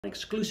An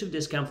exclusive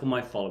discount for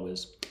my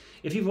followers.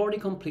 If you've already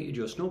completed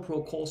your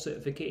SnowPro core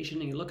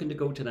certification and you're looking to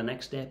go to the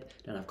next step,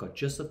 then I've got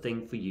just the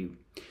thing for you.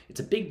 It's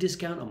a big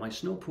discount on my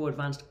SnowPro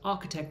Advanced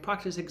Architect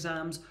practice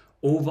exams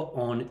over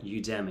on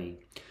Udemy.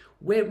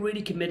 We're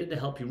really committed to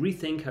help you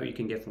rethink how you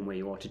can get from where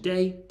you are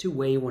today to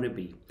where you want to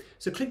be.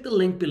 So click the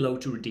link below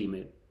to redeem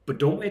it. But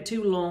don't wait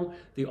too long,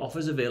 the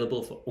offer's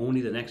available for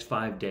only the next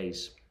 5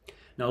 days.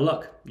 Now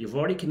look, you've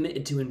already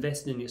committed to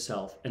investing in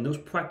yourself and those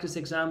practice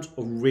exams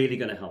are really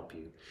going to help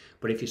you.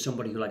 But if you're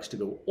somebody who likes to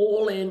go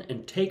all in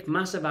and take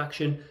massive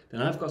action,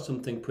 then I've got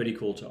something pretty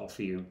cool to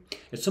offer you.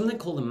 It's something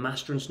called the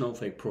Master in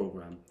Snowflake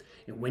program.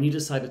 And when you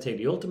decide to take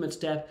the ultimate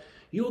step,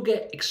 you'll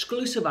get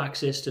exclusive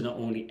access to not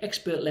only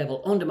expert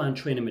level on-demand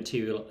training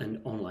material and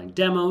online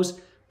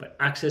demos, but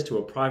access to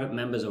a private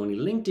members only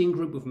LinkedIn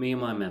group with me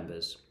and my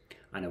members,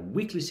 and a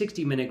weekly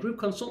 60-minute group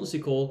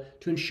consultancy call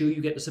to ensure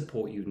you get the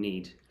support you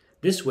need.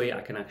 This way I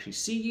can actually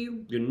see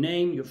you, your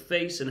name, your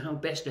face, and how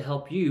best to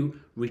help you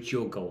reach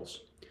your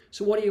goals.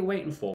 So what are you waiting for?